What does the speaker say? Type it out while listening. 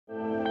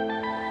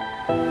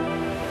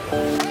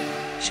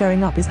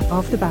Showing up is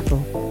half the battle.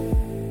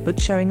 But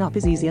showing up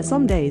is easier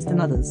some days than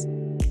others.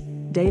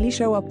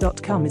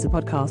 DailyShowUp.com is a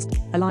podcast,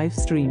 a live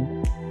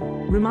stream,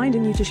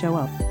 reminding you to show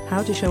up,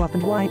 how to show up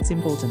and why it's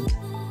important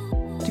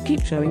to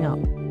keep showing up.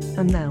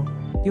 And now,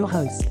 your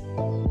host,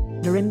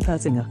 Darren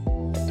Persinger.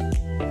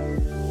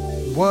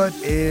 What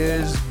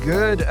is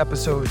good?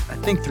 Episode, I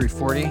think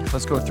 340.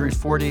 Let's go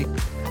 340.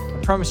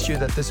 I promised you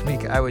that this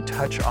week I would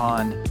touch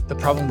on the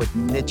problem with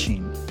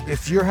niching.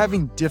 If you're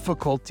having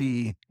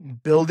difficulty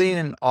building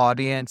an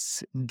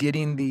audience,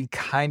 getting the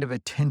kind of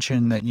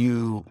attention that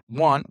you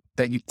want,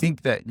 that you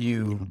think that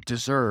you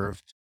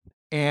deserve,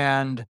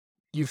 and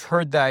you've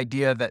heard the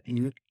idea that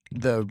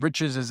the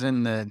riches is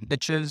in the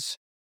niches,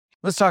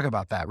 let's talk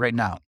about that right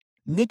now.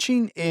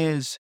 Niching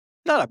is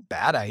not a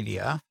bad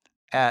idea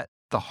at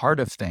the heart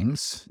of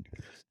things.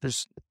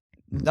 There's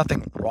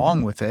nothing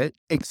wrong with it,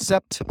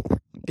 except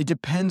it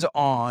depends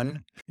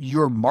on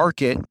your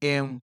market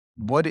and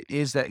what it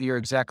is that you're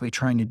exactly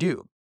trying to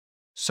do.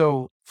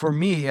 So for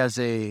me, as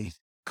a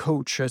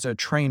coach, as a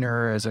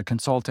trainer, as a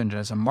consultant,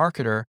 as a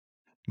marketer,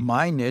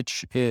 my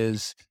niche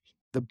is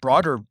the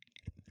broader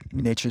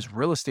niche is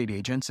real estate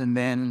agents. And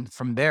then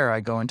from there, I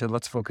go into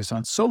let's focus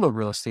on solo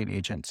real estate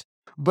agents.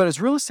 But as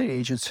real estate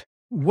agents,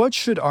 what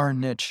should our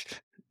niche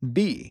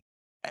be?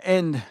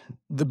 And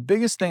the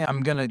biggest thing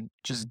I'm going to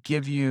just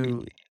give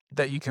you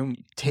that you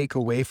can take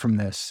away from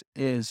this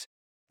is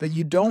that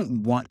you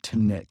don't want to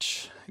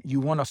niche. You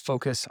want to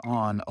focus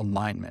on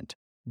alignment.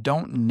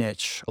 Don't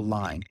niche,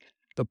 align.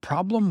 The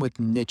problem with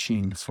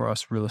niching for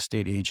us real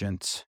estate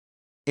agents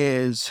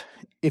is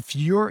if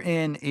you're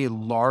in a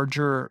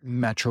larger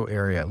metro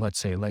area, let's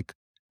say like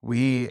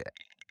we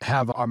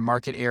have our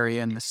market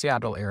area in the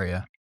Seattle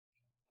area,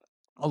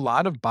 a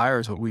lot of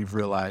buyers, what we've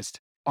realized,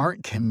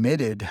 aren't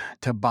committed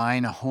to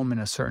buying a home in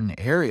a certain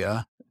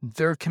area.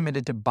 They're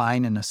committed to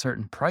buying in a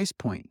certain price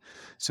point.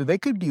 So they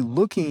could be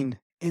looking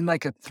in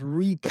like a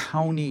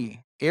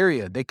 3-county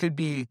area. They could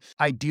be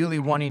ideally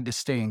wanting to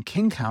stay in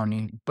King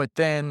County, but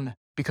then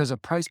because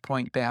of price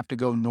point, they have to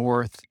go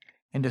north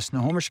into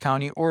Snohomish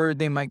County, or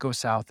they might go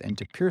south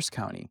into Pierce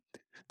County.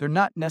 They're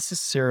not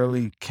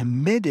necessarily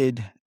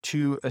committed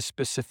to a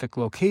specific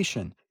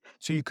location.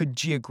 So you could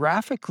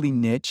geographically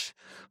niche,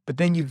 but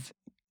then you've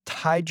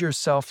tied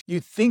yourself, you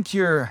think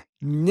you're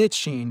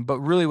niching, but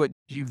really what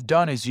you've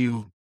done is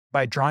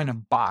by drawing a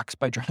box,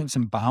 by drawing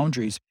some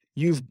boundaries,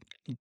 you've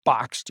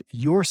boxed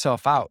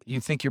yourself out.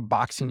 You think you're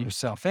boxing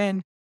yourself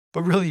in,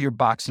 but really you're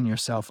boxing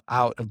yourself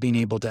out of being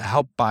able to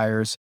help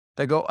buyers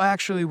that go,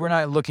 actually, we're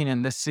not looking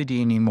in this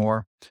city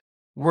anymore.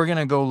 We're going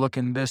to go look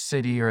in this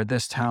city or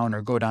this town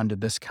or go down to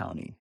this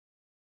county.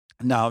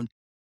 Now,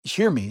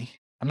 hear me.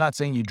 I'm not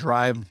saying you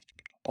drive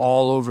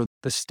all over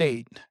the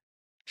state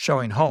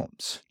showing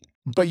homes,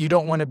 but you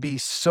don't want to be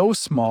so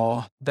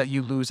small that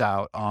you lose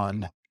out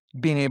on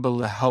being able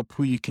to help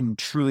who you can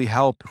truly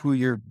help, who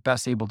you're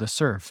best able to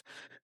serve.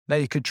 That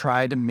you could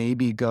try to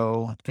maybe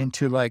go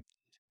into like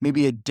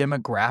maybe a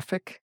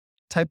demographic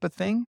type of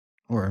thing,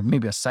 or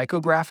maybe a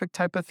psychographic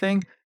type of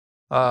thing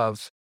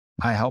of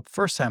I help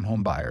first-time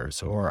home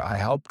buyers or I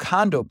help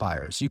condo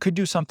buyers. You could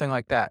do something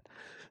like that.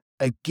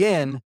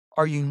 Again,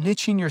 are you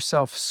niching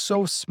yourself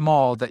so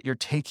small that you're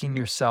taking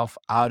yourself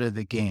out of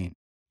the game?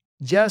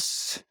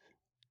 Yes,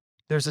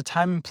 there's a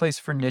time and place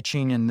for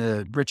niching, and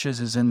the riches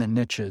is in the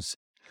niches.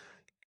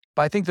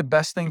 But I think the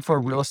best thing for a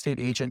real estate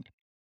agent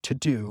to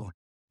do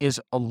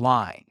is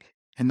align.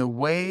 And the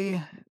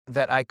way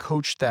that I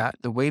coach that,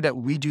 the way that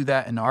we do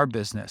that in our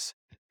business,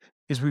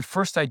 is we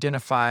first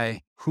identify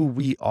who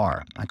we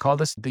are. I call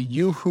this the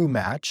you-who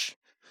match.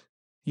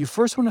 You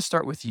first want to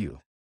start with you.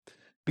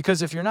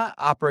 Because if you're not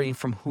operating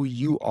from who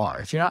you are,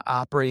 if you're not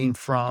operating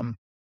from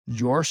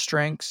your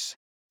strengths,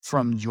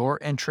 from your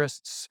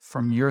interests,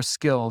 from your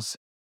skills,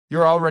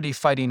 you're already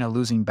fighting a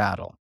losing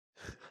battle.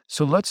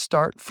 So let's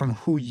start from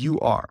who you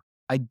are.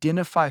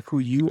 Identify who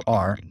you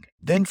are.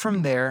 Then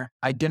from there,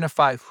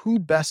 identify who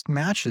best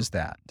matches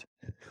that.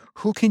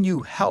 Who can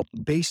you help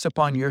based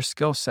upon your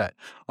skill set,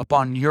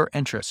 upon your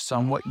interests,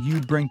 on what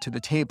you bring to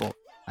the table?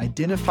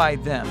 Identify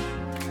them.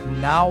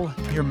 Now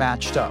you're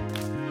matched up.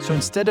 So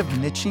instead of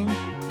niching,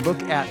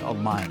 look at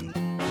aligning.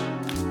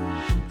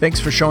 Thanks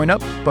for showing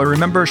up, but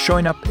remember,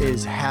 showing up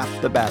is half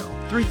the battle.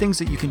 3 things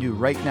that you can do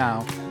right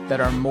now that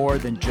are more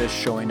than just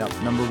showing up.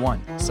 Number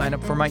 1, sign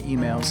up for my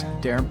emails,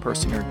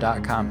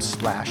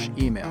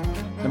 darrenpersinger.com/email.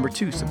 Number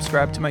 2,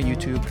 subscribe to my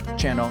YouTube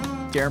channel,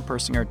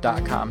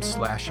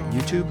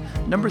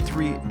 darrenpersinger.com/YouTube. Number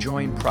 3,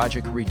 join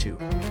Project Ritu,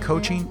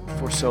 coaching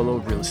for solo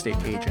real estate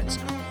agents,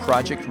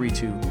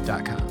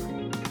 projectritu.com.